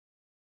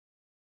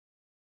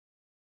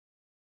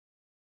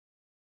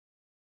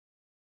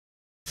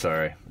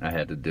Sorry, I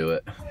had to do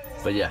it.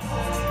 But yeah.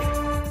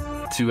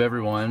 To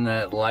everyone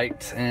that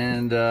liked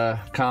and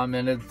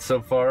commented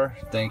so far,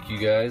 thank you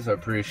guys. I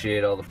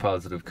appreciate all the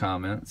positive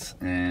comments,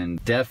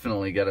 and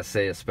definitely got to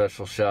say a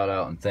special shout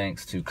out and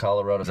thanks to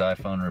Colorado's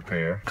iPhone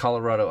Repair,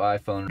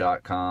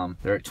 coloradophones.com.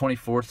 They're at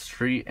 24th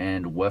Street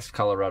and West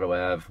Colorado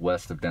Ave,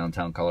 west of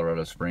downtown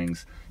Colorado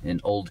Springs in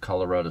Old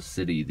Colorado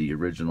City, the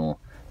original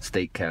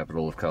state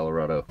capital of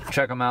Colorado.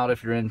 Check them out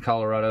if you're in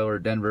Colorado or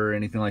Denver or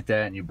anything like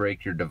that and you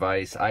break your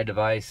device,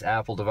 iDevice,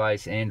 Apple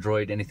device,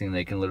 Android, anything.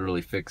 They can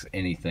literally fix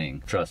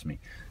anything. Trust me.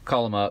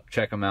 Call them up,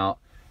 check them out.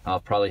 I'll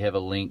probably have a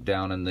link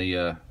down in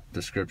the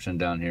description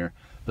down here.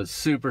 But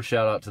super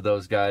shout out to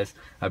those guys.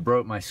 I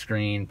broke my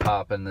screen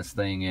popping this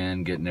thing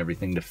in, getting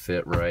everything to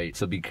fit right,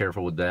 so be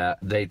careful with that.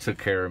 They took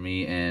care of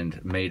me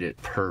and made it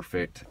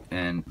perfect,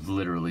 and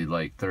literally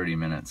like 30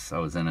 minutes I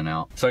was in and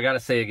out. So I gotta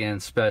say again,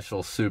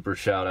 special super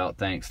shout out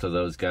thanks to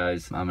those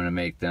guys. I'm gonna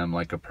make them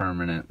like a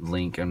permanent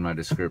link in my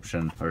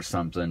description or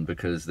something,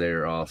 because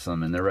they're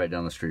awesome and they're right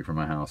down the street from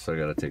my house, so I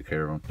gotta take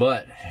care of them.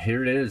 But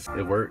here it is,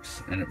 it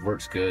works, and it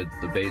works good.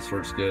 The bass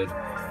works good.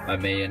 I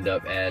may end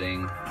up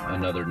adding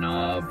another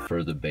knob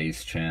for the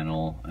bass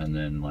channel, and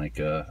then like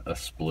a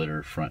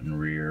splitter front and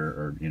rear,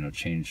 or you know,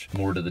 change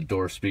more to the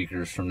door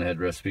speakers from the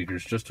headrest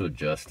speakers just to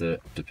adjust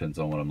it. Depends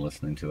on what I'm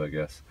listening to, I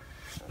guess.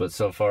 But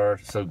so far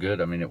so good.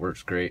 I mean, it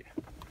works great.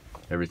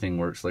 Everything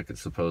works like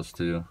it's supposed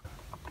to.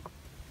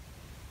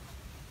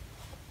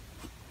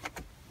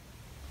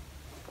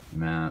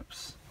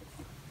 Maps,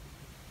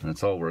 and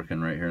it's all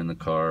working right here in the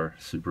car.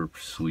 Super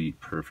sweet,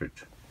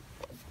 perfect.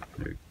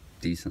 Very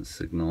decent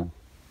signal,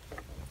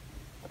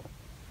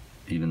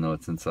 even though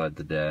it's inside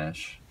the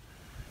dash.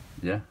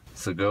 Yeah,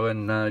 so go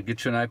and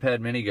get you an iPad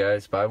mini,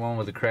 guys. Buy one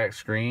with a cracked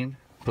screen.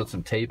 Put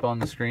some tape on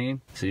the screen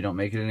so you don't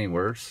make it any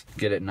worse.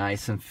 Get it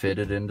nice and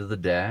fitted into the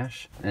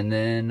dash, and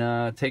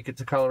then take it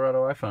to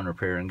Colorado iPhone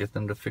Repair and get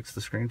them to fix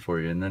the screen for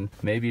you. And then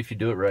maybe if you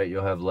do it right,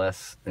 you'll have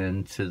less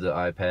into the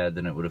iPad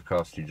than it would have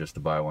cost you just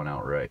to buy one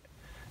outright.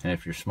 And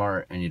if you're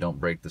smart and you don't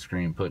break the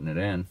screen putting it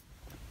in,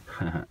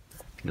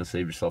 you'll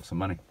save yourself some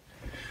money.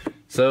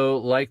 So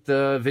like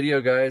the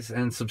video, guys,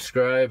 and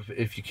subscribe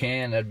if you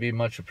can. That'd be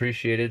much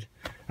appreciated.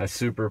 I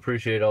super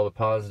appreciate all the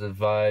positive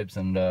vibes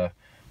and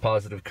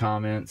positive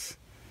comments.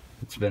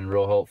 It's been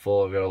real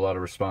helpful. I've got a lot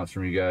of response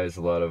from you guys,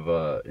 a lot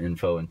of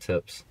info and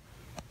tips.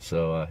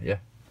 So yeah,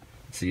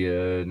 see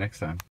you next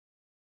time.